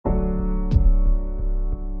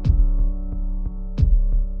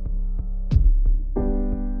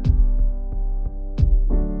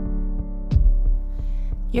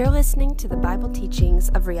You're listening to the Bible teachings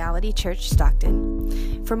of Reality Church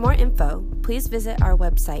Stockton. For more info, please visit our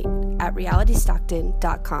website at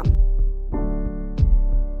realitystockton.com.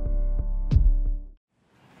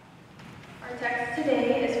 Our text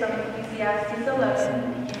today is from Ecclesiastes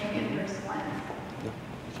 11, beginning in verse 1.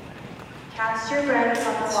 Cast your bread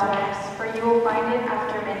upon the waters, for you will find it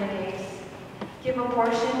after many days. Give a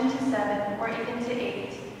portion to 7 or even to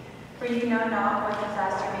 8, for you know not what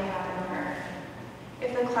disaster may happen on earth.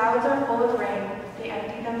 If the clouds are full of rain, they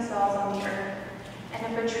empty themselves on the earth.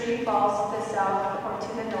 And if a tree falls to the south or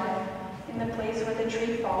to the north, in the place where the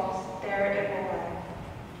tree falls, there it will lie.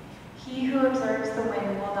 He who observes the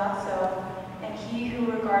wind will not sow, and he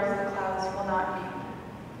who regards the clouds will not reap.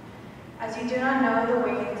 As you do not know the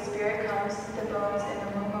way the Spirit comes to the bones in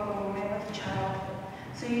the womb of a woman with a child,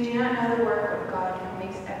 so you do not know the work of God who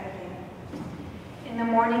makes everything. In the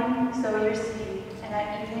morning sow your seed, and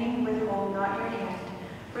at evening withhold not your hand,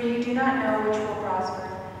 for you do not know which will prosper,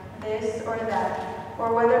 this or that,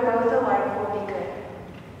 or whether both alike will be good.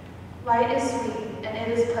 Light is sweet, and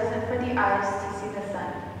it is pleasant for the eyes to see the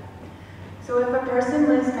sun. So if a person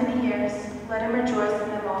lives many years, let him rejoice in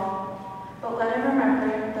them all. But let him remember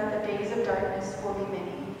that the days of darkness will be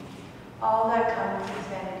many. All that comes is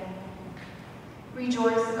vanity.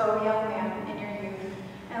 Rejoice, O young man, in your youth,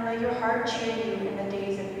 and let your heart cheer you in the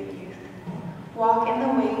days of your youth. Walk in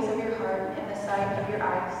the ways of your heart in the sight of your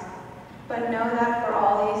eyes. But know that for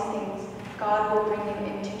all these things, God will bring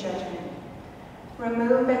you into judgment.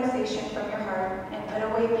 Remove vexation from your heart and put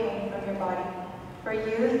away pain from your body. For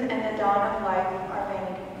youth and the dawn of life are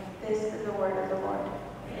vanity. This is the word of the Lord.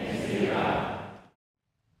 Thanks be to God.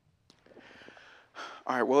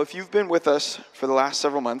 All right, well, if you've been with us for the last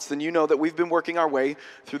several months, then you know that we've been working our way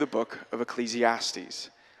through the book of Ecclesiastes.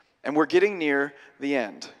 And we're getting near the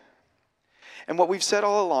end. And what we've said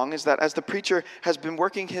all along is that as the preacher has been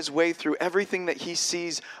working his way through everything that he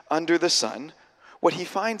sees under the sun, what he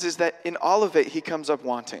finds is that in all of it he comes up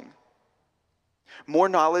wanting. More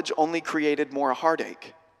knowledge only created more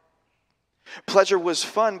heartache. Pleasure was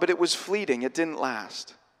fun, but it was fleeting. It didn't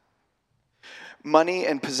last. Money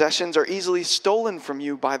and possessions are easily stolen from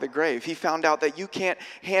you by the grave. He found out that you can't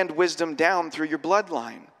hand wisdom down through your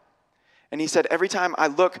bloodline. And he said, every time I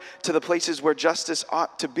look to the places where justice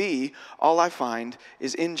ought to be, all I find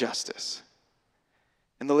is injustice.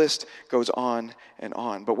 And the list goes on and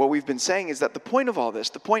on. But what we've been saying is that the point of all this,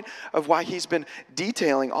 the point of why he's been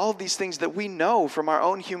detailing all of these things that we know from our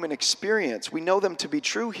own human experience, we know them to be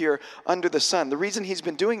true here under the sun. The reason he's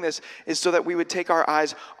been doing this is so that we would take our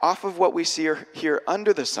eyes off of what we see here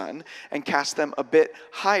under the sun and cast them a bit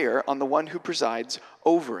higher on the one who presides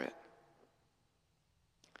over it.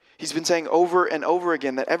 He's been saying over and over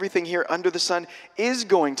again that everything here under the sun is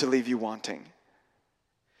going to leave you wanting.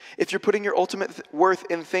 If you're putting your ultimate worth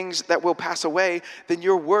in things that will pass away, then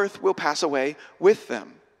your worth will pass away with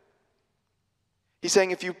them. He's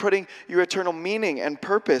saying if you're putting your eternal meaning and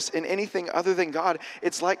purpose in anything other than God,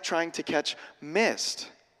 it's like trying to catch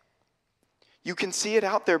mist. You can see it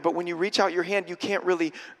out there, but when you reach out your hand, you can't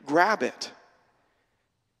really grab it.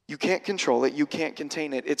 You can't control it. You can't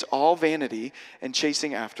contain it. It's all vanity and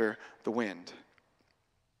chasing after the wind.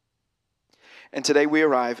 And today we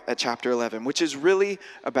arrive at chapter 11, which is really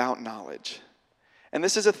about knowledge. And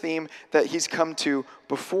this is a theme that he's come to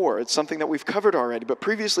before. It's something that we've covered already. But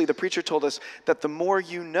previously, the preacher told us that the more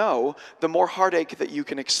you know, the more heartache that you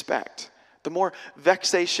can expect. The more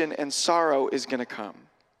vexation and sorrow is going to come.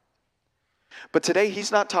 But today,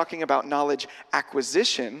 he's not talking about knowledge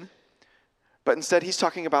acquisition, but instead he's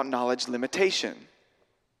talking about knowledge limitation.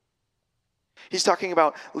 He's talking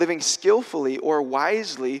about living skillfully or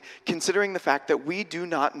wisely, considering the fact that we do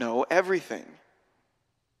not know everything.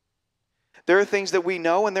 There are things that we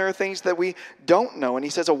know and there are things that we don't know. And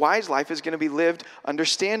he says a wise life is going to be lived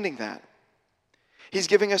understanding that. He's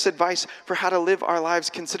giving us advice for how to live our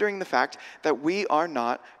lives, considering the fact that we are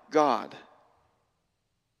not God.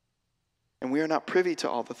 And we are not privy to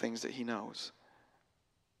all the things that he knows.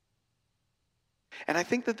 And I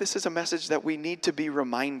think that this is a message that we need to be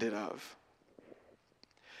reminded of.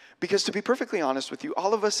 Because to be perfectly honest with you,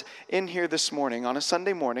 all of us in here this morning, on a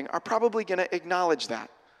Sunday morning, are probably going to acknowledge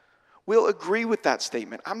that. We'll agree with that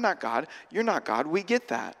statement. I'm not God. You're not God. We get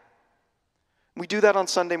that. We do that on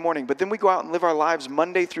Sunday morning, but then we go out and live our lives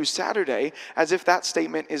Monday through Saturday as if that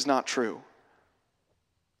statement is not true.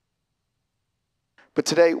 But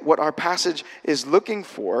today, what our passage is looking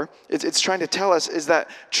for, it's trying to tell us, is that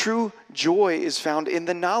true joy is found in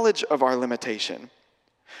the knowledge of our limitation.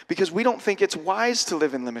 Because we don't think it's wise to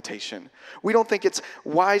live in limitation. We don't think it's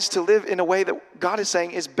wise to live in a way that God is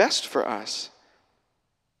saying is best for us.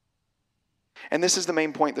 And this is the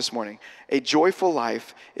main point this morning. A joyful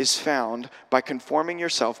life is found by conforming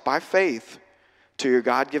yourself by faith to your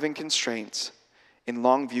God-given constraints in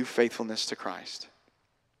long view faithfulness to Christ.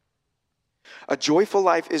 A joyful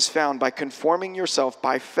life is found by conforming yourself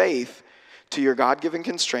by faith to your God-given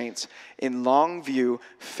constraints in long view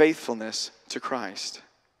faithfulness to Christ.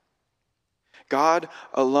 God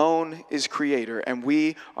alone is creator, and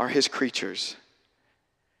we are his creatures.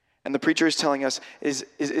 And the preacher is telling us is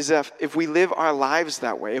that if we live our lives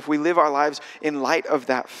that way, if we live our lives in light of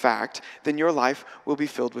that fact, then your life will be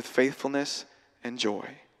filled with faithfulness and joy.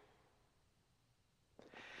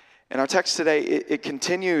 In our text today, it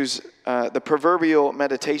continues the proverbial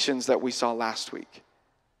meditations that we saw last week.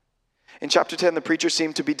 In chapter 10, the preacher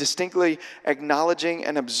seemed to be distinctly acknowledging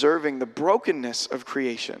and observing the brokenness of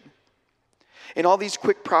creation. In all these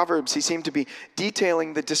quick proverbs, he seemed to be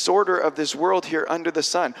detailing the disorder of this world here under the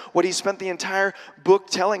sun. What he spent the entire book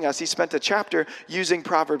telling us, he spent a chapter using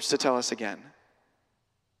Proverbs to tell us again.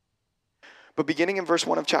 But beginning in verse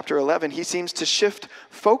 1 of chapter 11, he seems to shift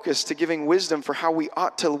focus to giving wisdom for how we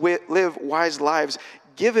ought to live wise lives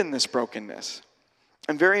given this brokenness.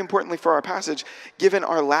 And very importantly for our passage, given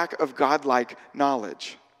our lack of godlike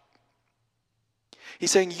knowledge.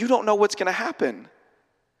 He's saying, you don't know what's going to happen.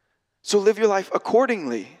 So live your life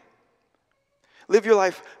accordingly. Live your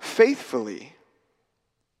life faithfully.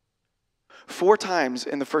 4 times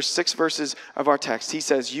in the first 6 verses of our text, he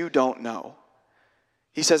says, you don't know.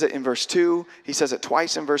 He says it in verse 2, he says it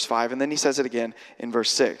twice in verse 5, and then he says it again in verse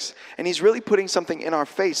 6. And he's really putting something in our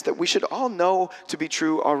face that we should all know to be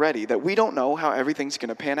true already, that we don't know how everything's going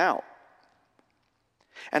to pan out.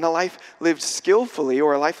 And a life lived skillfully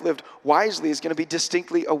or a life lived wisely is going to be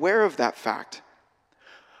distinctly aware of that fact.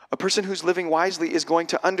 A person who's living wisely is going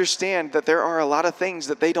to understand that there are a lot of things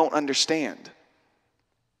that they don't understand.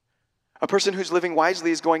 A person who's living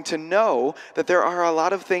wisely is going to know that there are a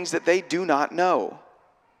lot of things that they do not know.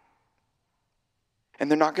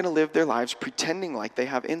 And they're not going to live their lives pretending like they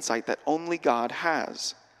have insight that only God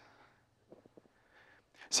has.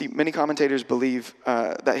 See, many commentators believe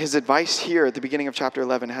that his advice here at the beginning of chapter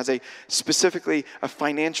 11 has specifically a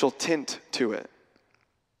financial tint to it.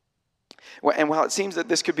 And while it seems that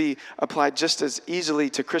this could be applied just as easily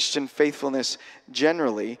to Christian faithfulness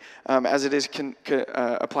generally as it is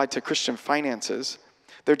applied to Christian finances,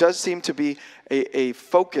 there does seem to be a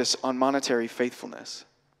focus on monetary faithfulness.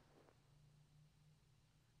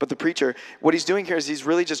 But the preacher, what he's doing here is he's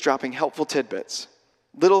really just dropping helpful tidbits,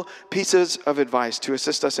 little pieces of advice to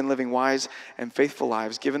assist us in living wise and faithful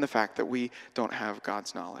lives, given the fact that we don't have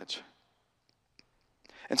God's knowledge.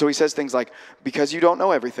 And so he says things like, because you don't know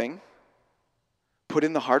everything, put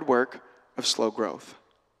in the hard work of slow growth.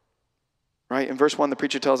 Right? In verse 1, the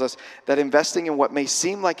preacher tells us that investing in what may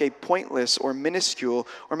seem like a pointless or minuscule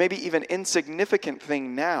or maybe even insignificant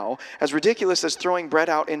thing now, as ridiculous as throwing bread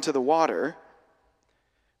out into the water,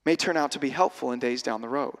 may turn out to be helpful in days down the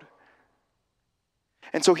road.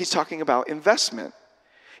 And so he's talking about investment.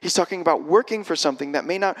 He's talking about working for something that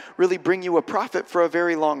may not really bring you a profit for a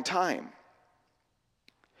very long time.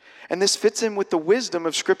 And this fits in with the wisdom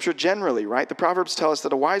of Scripture generally, right? The Proverbs tell us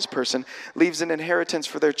that a wise person leaves an inheritance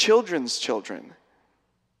for their children's children.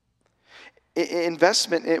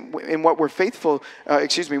 Investment in what we're faithful,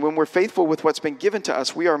 when we're faithful with what's been given to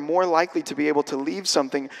us, we are more likely to be able to leave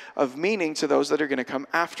something of meaning to those that are going to come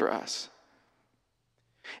after us.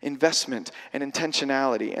 Investment and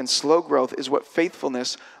intentionality and slow growth is what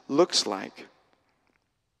faithfulness looks like.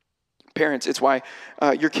 Parents, it's why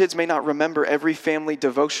your kids may not remember every family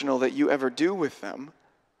devotional that you ever do with them,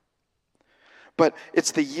 but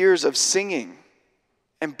it's the years of singing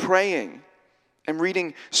and praying and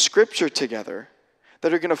reading Scripture together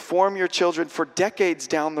that are going to form your children for decades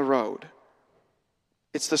down the road.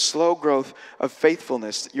 It's the slow growth of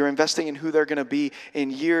faithfulness. You're investing in who they're going to be in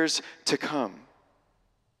years to come.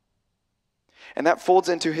 And that folds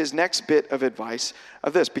into his next bit of advice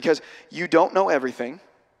of this, because you don't know everything,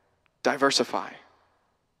 diversify.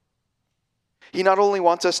 He not only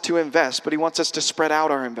wants us to invest, but he wants us to spread out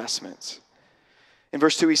our investments. In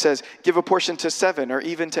verse 2, he says, give a portion to 7 or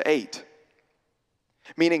even to 8.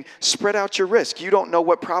 Meaning, spread out your risk. You don't know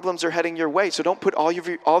what problems are heading your way, so don't put all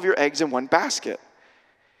of your eggs in one basket.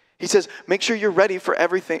 He says, make sure you're ready for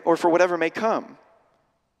everything or for whatever may come.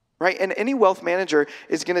 Right? And any wealth manager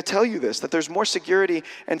is going to tell you this, that there's more security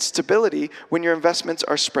and stability when your investments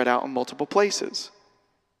are spread out in multiple places.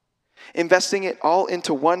 Investing it all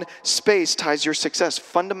into one space ties your success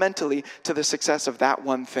fundamentally to the success of that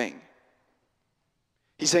one thing.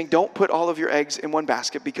 He's saying, don't put all of your eggs in one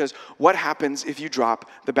basket, because what happens if you drop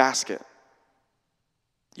the basket?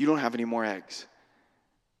 You don't have any more eggs.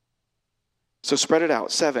 So spread it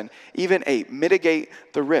out. 7, even 8, mitigate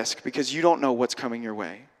the risk because you don't know what's coming your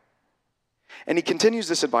way. And he continues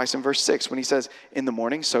this advice in verse 6 when he says, in the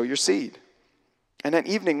morning sow your seed. And at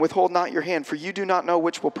evening withhold not your hand, for you do not know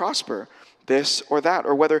which will prosper, this or that,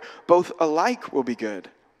 or whether both alike will be good.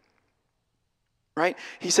 Right?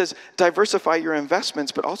 He says, diversify your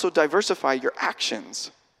investments, but also diversify your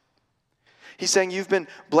actions. He's saying you've been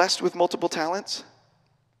blessed with multiple talents.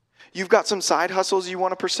 You've got some side hustles you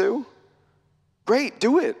want to pursue. Great,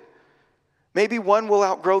 do it. Maybe one will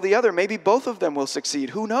outgrow the other. Maybe both of them will succeed.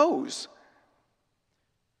 Who knows?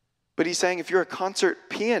 But he's saying if you're a concert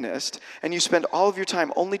pianist and you spend all of your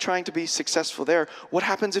time only trying to be successful there, what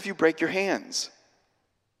happens if you break your hands?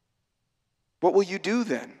 What will you do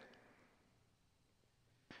then?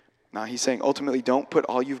 Now he's saying ultimately don't put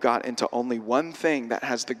all you've got into only one thing that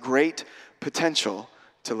has the great potential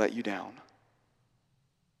to let you down.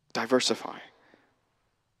 Diversify.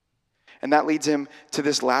 And that leads him to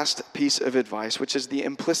this last piece of advice, which is the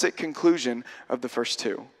implicit conclusion of the first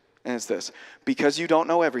two. And it's this: because you don't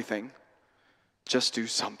know everything, just do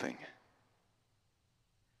something.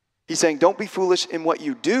 He's saying don't be foolish in what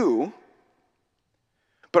you do,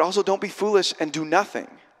 but also don't be foolish and do nothing.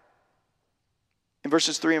 In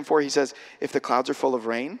verses 3 and 4, he says, if the clouds are full of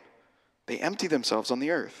rain, they empty themselves on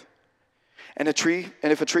the earth. And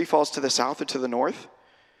if a tree falls to the south or to the north,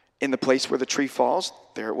 in the place where the tree falls,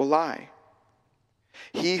 there it will lie.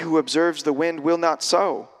 He who observes the wind will not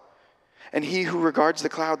sow, and he who regards the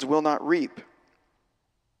clouds will not reap.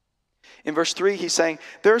 In verse 3, he's saying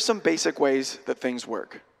there are some basic ways that things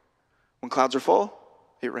work. When clouds are full,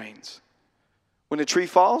 it rains. When a tree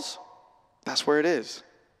falls, that's where it is.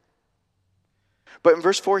 But in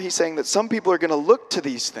verse 4, he's saying that some people are going to look to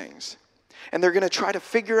these things, and they're going to try to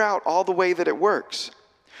figure out all the way that it works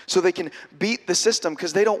so they can beat the system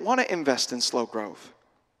because they don't want to invest in slow growth.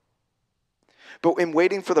 But in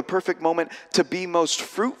waiting for the perfect moment to be most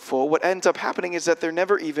fruitful, what ends up happening is that they're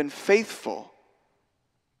never even faithful.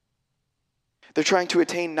 They're trying to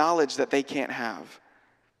attain knowledge that they can't have.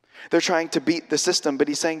 They're trying to beat the system, but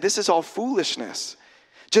he's saying this is all foolishness.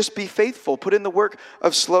 Just be faithful. Put in the work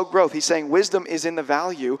of slow growth. He's saying wisdom is in the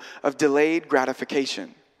value of delayed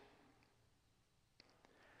gratification.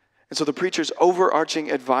 And so the preacher's overarching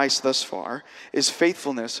advice thus far is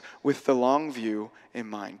faithfulness with the long view in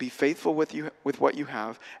mind. Be faithful with what you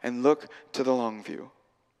have and look to the long view.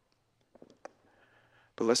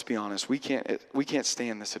 But let's be honest, we can't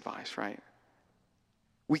stand this advice, right?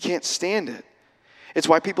 We can't stand it. It's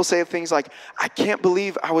why people say things like, I can't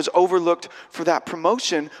believe I was overlooked for that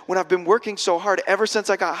promotion when I've been working so hard ever since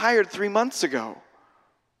I got hired 3 months ago.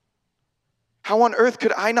 How on earth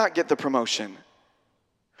could I not get the promotion?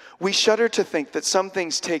 We shudder to think that some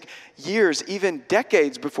things take years, even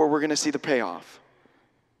decades, before we're going to see the payoff.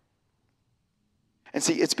 And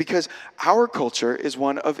see, it's because our culture is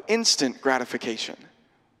one of instant gratification.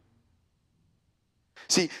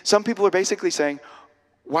 See, some people are basically saying,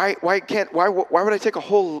 why would I take a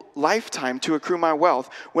whole lifetime to accrue my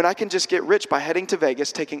wealth when I can just get rich by heading to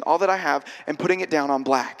Vegas, taking all that I have, and putting it down on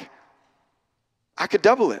black? I could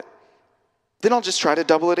double it. Then I'll just try to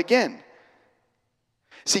double it again.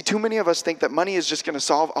 See, too many of us think that money is just going to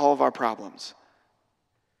solve all of our problems.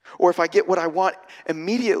 Or if I get what I want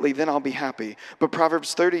immediately, then I'll be happy. But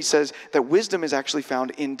Proverbs 30 says that wisdom is actually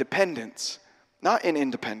found in dependence, not in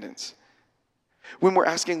independence. When we're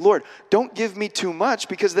asking, Lord, don't give me too much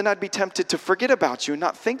because then I'd be tempted to forget about you and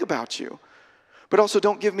not think about you. But also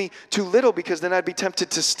don't give me too little because then I'd be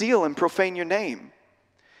tempted to steal and profane your name.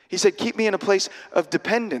 He said, keep me in a place of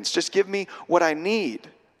dependence. Just give me what I need.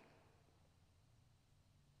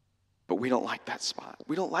 But we don't like that spot.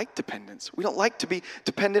 We don't like dependence. We don't like to be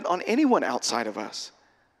dependent on anyone outside of us.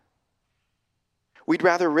 We'd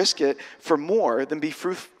rather risk it for more than be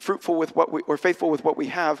fruitful with or faithful with what we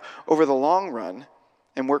have over the long run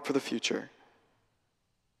and work for the future.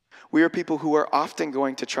 We are people who are often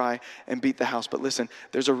going to try and beat the house. But listen,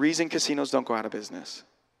 there's a reason casinos don't go out of business.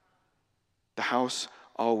 The house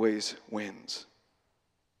always wins.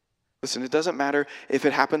 Listen, it doesn't matter if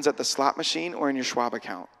it happens at the slot machine or in your Schwab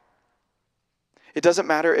account. It doesn't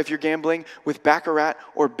matter if you're gambling with Baccarat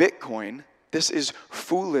or Bitcoin. This is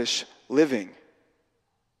foolish living.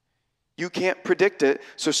 You can't predict it,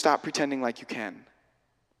 so stop pretending like you can.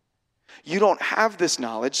 You don't have this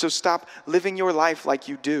knowledge, so stop living your life like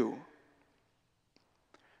you do.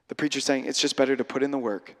 The preacher's saying it's just better to put in the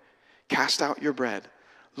work, cast out your bread,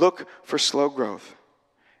 look for slow growth.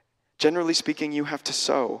 Generally speaking, you have to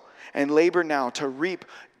sow and labor now to reap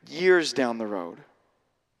years down the road.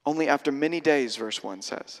 Only after many days, verse 1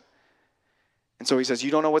 says. And so he says, you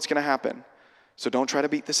don't know what's going to happen. So don't try to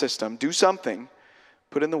beat the system. Do something,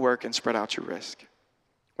 put in the work, and spread out your risk.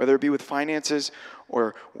 Whether it be with finances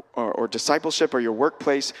or discipleship or your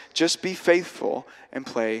workplace, just be faithful and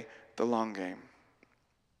play the long game.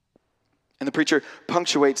 And the preacher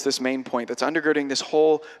punctuates this main point that's undergirding this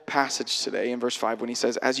whole passage today in verse 5 when he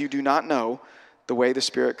says, as you do not know the way the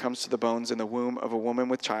Spirit comes to the bones in the womb of a woman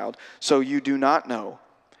with child, so you do not know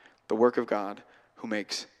the work of God who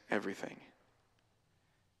makes everything.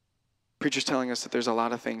 Preacher's telling us that there's a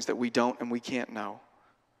lot of things that we don't and we can't know.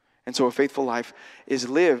 And so a faithful life is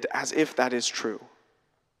lived as if that is true.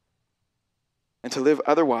 And to live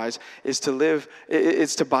otherwise is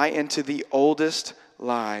to buy into the oldest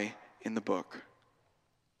lie in the book.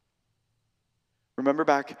 Remember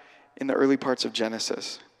back in the early parts of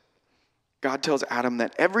Genesis, God tells Adam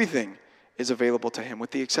that everything is available to him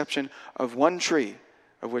with the exception of one tree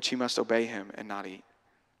of which he must obey him and not eat.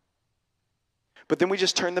 But then we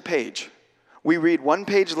just turn the page. We read one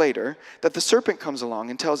page later that the serpent comes along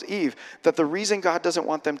and tells Eve that the reason God doesn't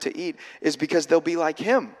want them to eat is because they'll be like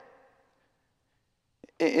him.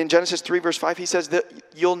 In Genesis 3 verse 5, he says that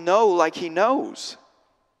you'll know like he knows.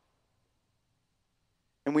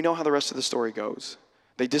 And we know how the rest of the story goes.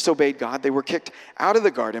 They disobeyed God. They were kicked out of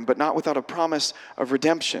the garden, but not without a promise of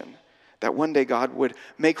redemption, that one day God would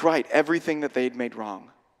make right everything that they'd made wrong.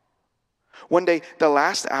 One day, the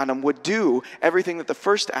last Adam would do everything that the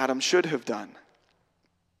first Adam should have done.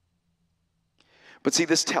 But see,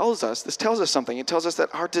 this tells us something. It tells us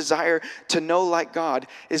that our desire to know like God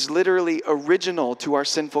is literally original to our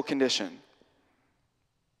sinful condition.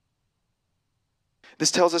 This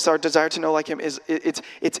tells us our desire to know like him it's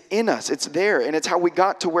in us, it's there, and it's how we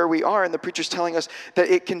got to where we are. And the preacher's telling us that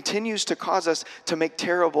it continues to cause us to make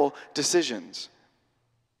terrible decisions.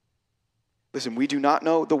 Listen, we do not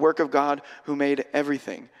know the work of God who made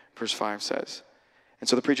everything, verse 5 says. And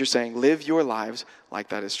so the preacher's saying, live your lives like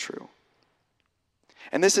that is true.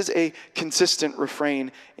 And this is a consistent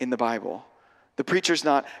refrain in the Bible. The preacher's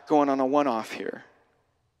not going on a one-off here,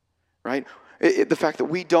 right? The fact that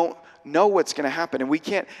we don't know what's going to happen and we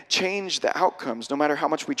can't change the outcomes no matter how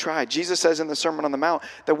much we try. Jesus says in the Sermon on the Mount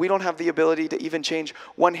that we don't have the ability to even change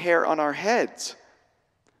one hair on our heads,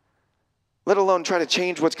 let alone try to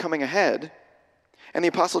change what's coming ahead. And the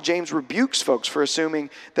Apostle James rebukes folks for assuming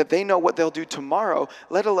that they know what they'll do tomorrow,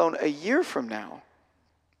 let alone a year from now.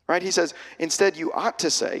 Right? He says, instead you ought to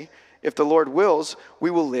say, if the Lord wills, we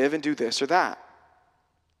will live and do this or that.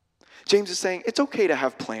 James is saying it's okay to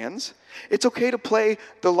have plans. It's okay to play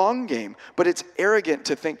the long game, but it's arrogant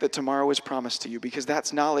to think that tomorrow is promised to you because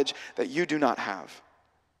that's knowledge that you do not have.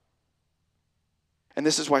 And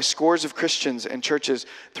this is why scores of Christians and churches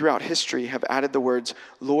throughout history have added the words,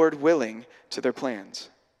 Lord willing, to their plans.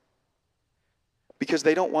 Because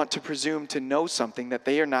they don't want to presume to know something that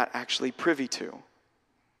they are not actually privy to.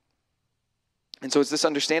 And so it's this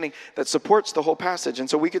understanding that supports the whole passage. And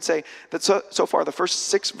so we could say that so far, the first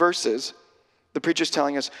 6 verses, the preacher's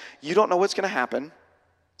telling us, you don't know what's going to happen,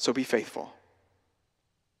 so be faithful.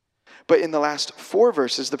 But in the last 4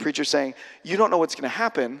 verses, the preacher's saying, you don't know what's going to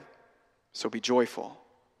happen, so be joyful.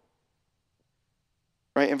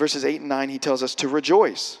 Right? In verses 8 and 9, he tells us to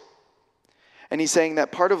rejoice. And he's saying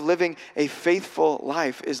that part of living a faithful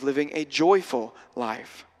life is living a joyful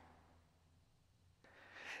life.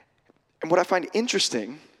 And what I find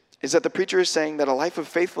interesting is that the preacher is saying that a life of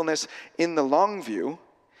faithfulness in the long view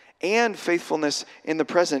and faithfulness in the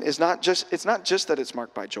present it's not just that it's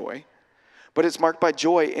marked by joy, but it's marked by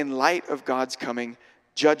joy in light of God's coming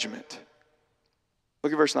judgment.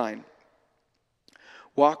 Look at verse 9.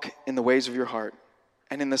 Walk in the ways of your heart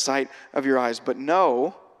and in the sight of your eyes, but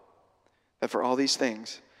know that for all these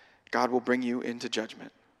things, God will bring you into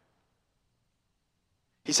judgment.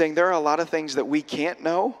 He's saying there are a lot of things that we can't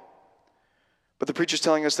know, but the preacher's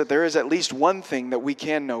telling us that there is at least one thing that we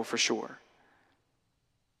can know for sure.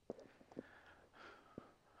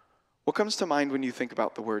 What comes to mind when you think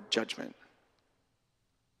about the word judgment?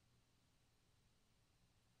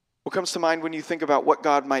 What comes to mind when you think about what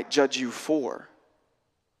God might judge you for?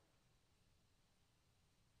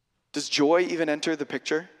 Does joy even enter the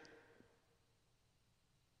picture?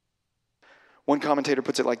 One commentator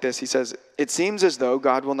puts it like this. He says, it seems as though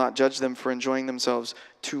God will not judge them for enjoying themselves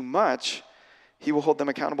too much. He will hold them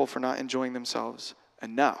accountable for not enjoying themselves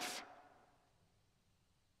enough.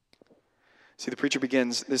 See, the preacher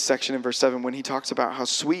begins this section in verse 7 when he talks about how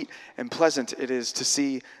sweet and pleasant it is to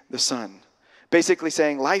see the sun. Basically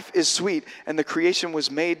saying life is sweet and the creation was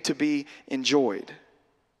made to be enjoyed.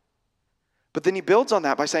 But then he builds on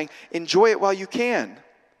that by saying, enjoy it while you can.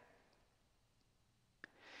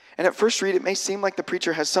 And at first read, it may seem like the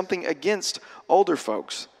preacher has something against older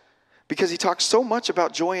folks. because he talks so much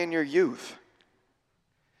about joy in your youth.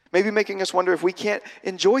 Maybe making us wonder if we can't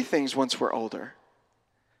enjoy things once we're older.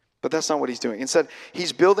 But that's not what he's doing. Instead,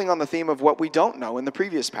 he's building on the theme of what we don't know in the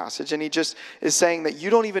previous passage, and he just is saying that you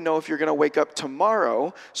don't even know if you're going to wake up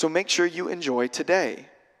tomorrow, so make sure you enjoy today.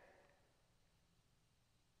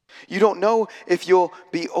 You don't know if you'll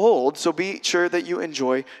be old, so be sure that you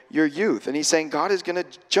enjoy your youth. And he's saying God is going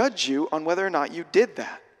to judge you on whether or not you did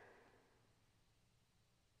that.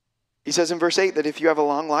 He says in verse 8 that if you have a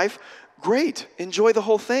long life, great, enjoy the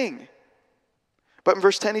whole thing. But in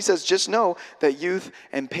verse 10 he says, just know that youth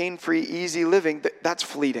and pain-free, easy living, that's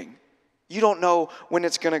fleeting. You don't know when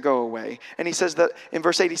it's going to go away. And he says that in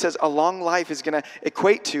verse 8, he says a long life is going to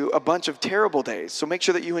equate to a bunch of terrible days. So make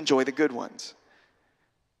sure that you enjoy the good ones.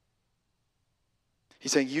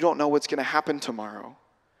 He's saying you don't know what's going to happen tomorrow,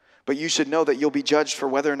 but you should know that you'll be judged for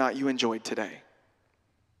whether or not you enjoyed today.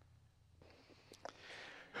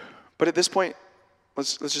 But at this point,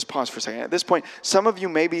 let's just pause for a second. At this point, some of you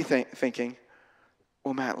may be thinking,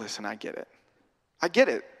 well, Matt, listen, I get it. I get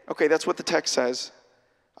it. Okay, that's what the text says.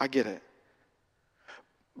 I get it.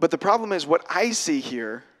 But the problem is what I see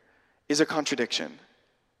here is a contradiction.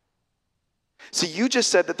 See, you just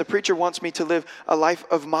said that the preacher wants me to live a life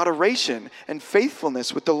of moderation and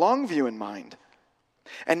faithfulness with the long view in mind.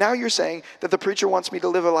 And now you're saying that the preacher wants me to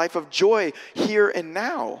live a life of joy here and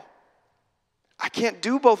now. I can't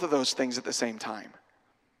do both of those things at the same time.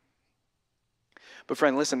 But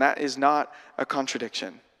friend, listen, that is not a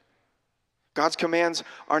contradiction. God's commands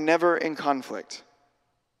are never in conflict.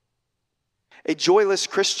 A joyless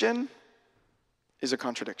Christian is a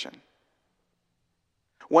contradiction.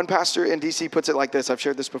 One pastor in DC puts it like this. I've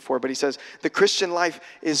shared this before, but he says, the Christian life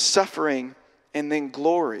is suffering and then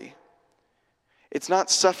glory. It's not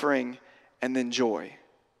suffering and then joy.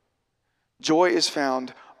 Joy is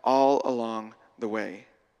found all along the way.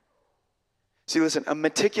 See, listen, a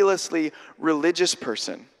meticulously religious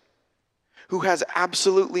person who has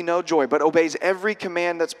absolutely no joy but obeys every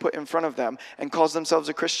command that's put in front of them and calls themselves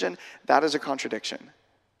a Christian, that is a contradiction.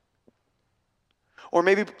 Or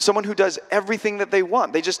maybe someone who does everything that they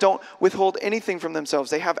want. They just don't withhold anything from themselves.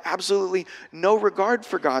 They have absolutely no regard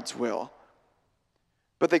for God's will.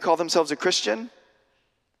 But they call themselves a Christian.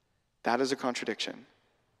 That is a contradiction.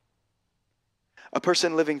 A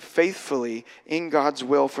person living faithfully in God's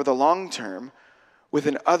will for the long term with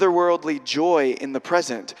an otherworldly joy in the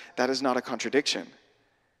present, that is not a contradiction.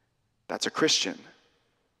 That's a Christian.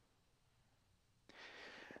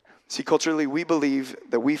 See, culturally, we believe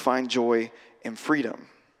that we find joy in freedom.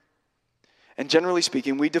 And generally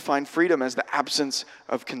speaking, we define freedom as the absence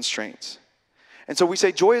of constraints. And so we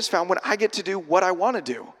say joy is found when I get to do what I want to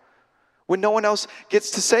do, when no one else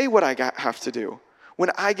gets to say what I have to do,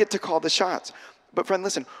 when I get to call the shots. But friend,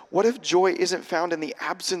 listen, what if joy isn't found in the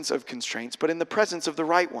absence of constraints, but in the presence of the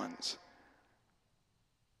right ones?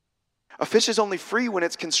 A fish is only free when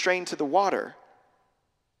it's constrained to the water.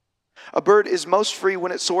 A bird is most free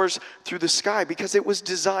when it soars through the sky because it was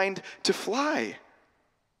designed to fly.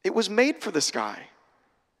 It was made for the sky.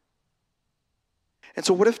 And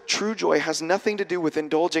so what if true joy has nothing to do with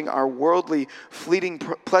indulging our worldly, fleeting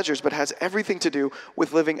pleasures, but has everything to do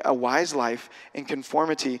with living a wise life in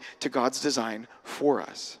conformity to God's design for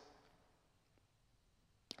us?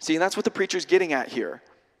 See, and that's what the preacher's getting at here.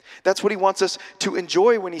 That's what he wants us to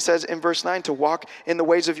enjoy when he says in verse 9 to walk in the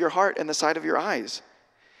ways of your heart and the sight of your eyes.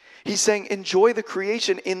 He's saying enjoy the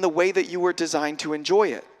creation in the way that you were designed to enjoy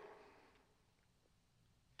it.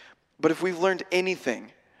 But if we've learned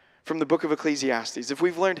anything from the book of Ecclesiastes, if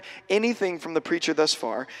we've learned anything from the preacher thus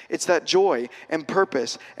far, it's that joy and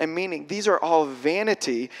purpose and meaning, these are all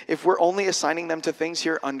vanity if we're only assigning them to things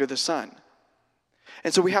here under the sun.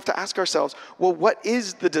 And so we have to ask ourselves, well, what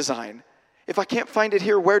is the design? If I can't find it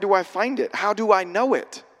here, where do I find it? How do I know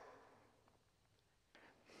it?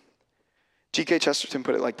 G.K. Chesterton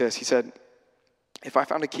put it like this. He said, if I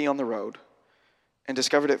found a key on the road and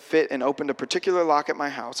discovered it fit and opened a particular lock at my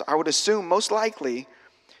house, I would assume most likely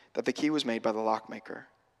that the key was made by the lockmaker.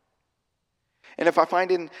 And if I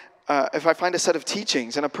find a set of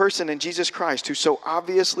teachings and a person in Jesus Christ who so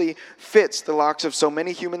obviously fits the locks of so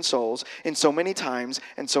many human souls in so many times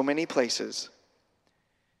and so many places,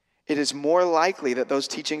 it is more likely that those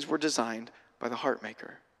teachings were designed by the heart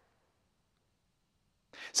maker.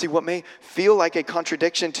 See, what may feel like a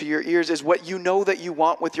contradiction to your ears is what you know that you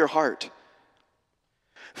want with your heart.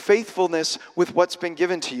 Faithfulness with what's been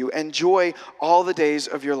given to you, and joy all the days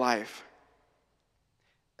of your life.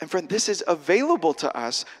 And friend, this is available to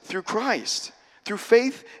us through Christ, through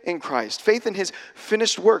faith in Christ, faith in his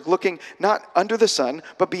finished work, looking not under the sun,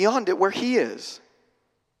 but beyond it where he is.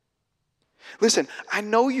 Listen, I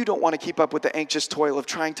know you don't want to keep up with the anxious toil of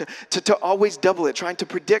trying to always double it, trying to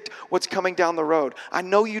predict what's coming down the road. I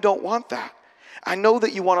know you don't want that. I know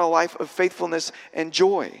that you want a life of faithfulness and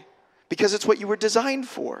joy because it's what you were designed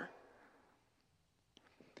for.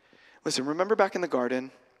 Listen, remember back in the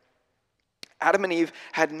garden, Adam and Eve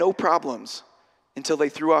had no problems until they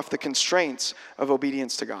threw off the constraints of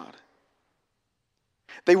obedience to God.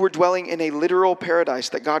 They were dwelling in a literal paradise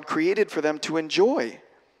that God created for them to enjoy.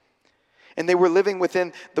 And they were living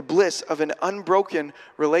within the bliss of an unbroken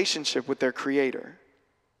relationship with their Creator.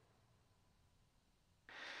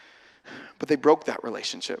 But they broke that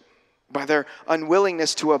relationship by their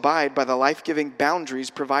unwillingness to abide by the life-giving boundaries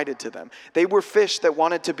provided to them. They were fish that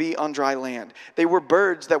wanted to be on dry land. They were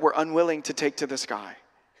birds that were unwilling to take to the sky.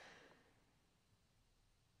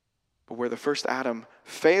 But where the first Adam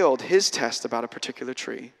failed his test about a particular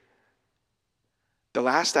tree, the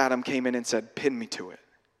last Adam came in and said, "Pin me to it."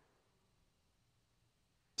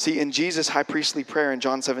 See, in Jesus' high priestly prayer in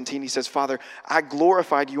John 17, he says, "Father, I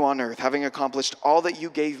glorified you on earth, having accomplished all that you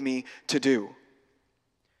gave me to do."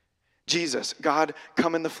 Jesus, God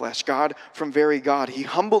come in the flesh, God from very God, he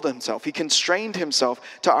humbled himself, he constrained himself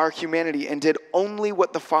to our humanity and did only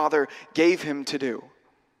what the Father gave him to do.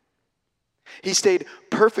 He stayed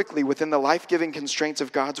perfectly within the life-giving constraints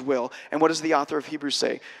of God's will. And what does the author of Hebrews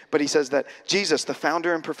say? But he says that Jesus, the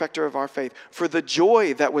founder and perfecter of our faith, for the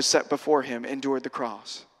joy that was set before him, endured the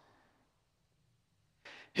cross.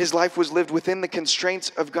 His life was lived within the constraints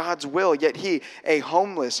of God's will, yet he, a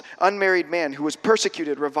homeless, unmarried man who was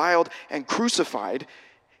persecuted, reviled, and crucified,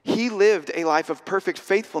 he lived a life of perfect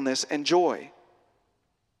faithfulness and joy.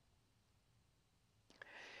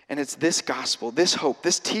 And it's this gospel, this hope,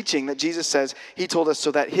 this teaching that Jesus says he told us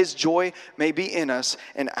so that his joy may be in us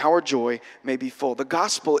and our joy may be full. The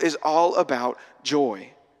gospel is all about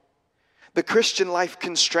joy. The Christian life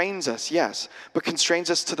constrains us, yes, but constrains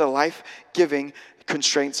us to the life-giving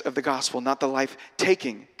constraints of the gospel, not the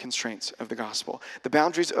life-taking constraints of the gospel. The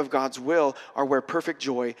boundaries of God's will are where perfect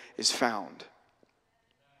joy is found.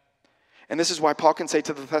 And this is why Paul can say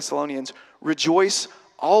to the Thessalonians, "Rejoice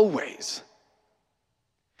always."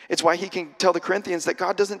 It's why he can tell the Corinthians that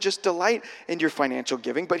God doesn't just delight in your financial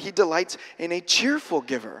giving, but he delights in a cheerful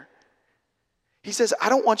giver. He says, I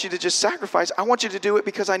don't want you to just sacrifice. I want you to do it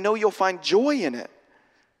because I know you'll find joy in it.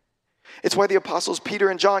 It's why the apostles Peter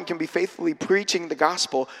and John can be faithfully preaching the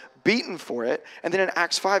gospel, beaten for it. And then in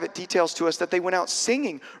Acts 5, it details to us that they went out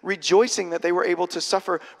singing, rejoicing that they were able to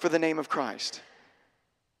suffer for the name of Christ.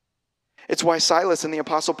 It's why Silas and the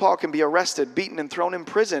apostle Paul can be arrested, beaten, and thrown in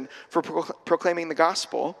prison for proclaiming the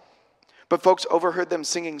gospel. But folks overheard them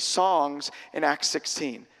singing songs in Acts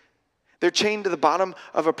 16. They're chained to the bottom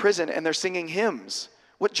of a prison and they're singing hymns.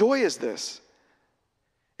 What joy is this?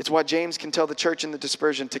 It's why James can tell the church in the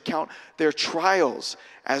dispersion to count their trials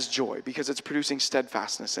as joy because it's producing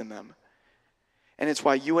steadfastness in them. And it's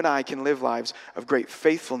why you and I can live lives of great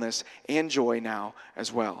faithfulness and joy now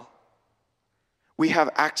as well. We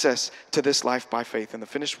have access to this life by faith in the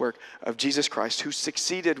finished work of Jesus Christ, who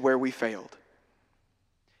succeeded where we failed.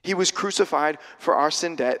 He was crucified for our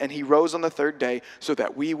sin debt, and he rose on the third day so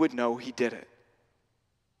that we would know he did it.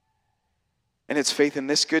 And it's faith in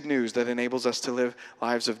this good news that enables us to live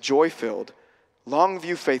lives of joy-filled,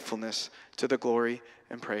 long-view faithfulness to the glory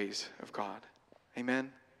and praise of God.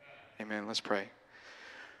 Amen? Amen. Let's pray.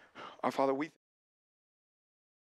 Our Father, we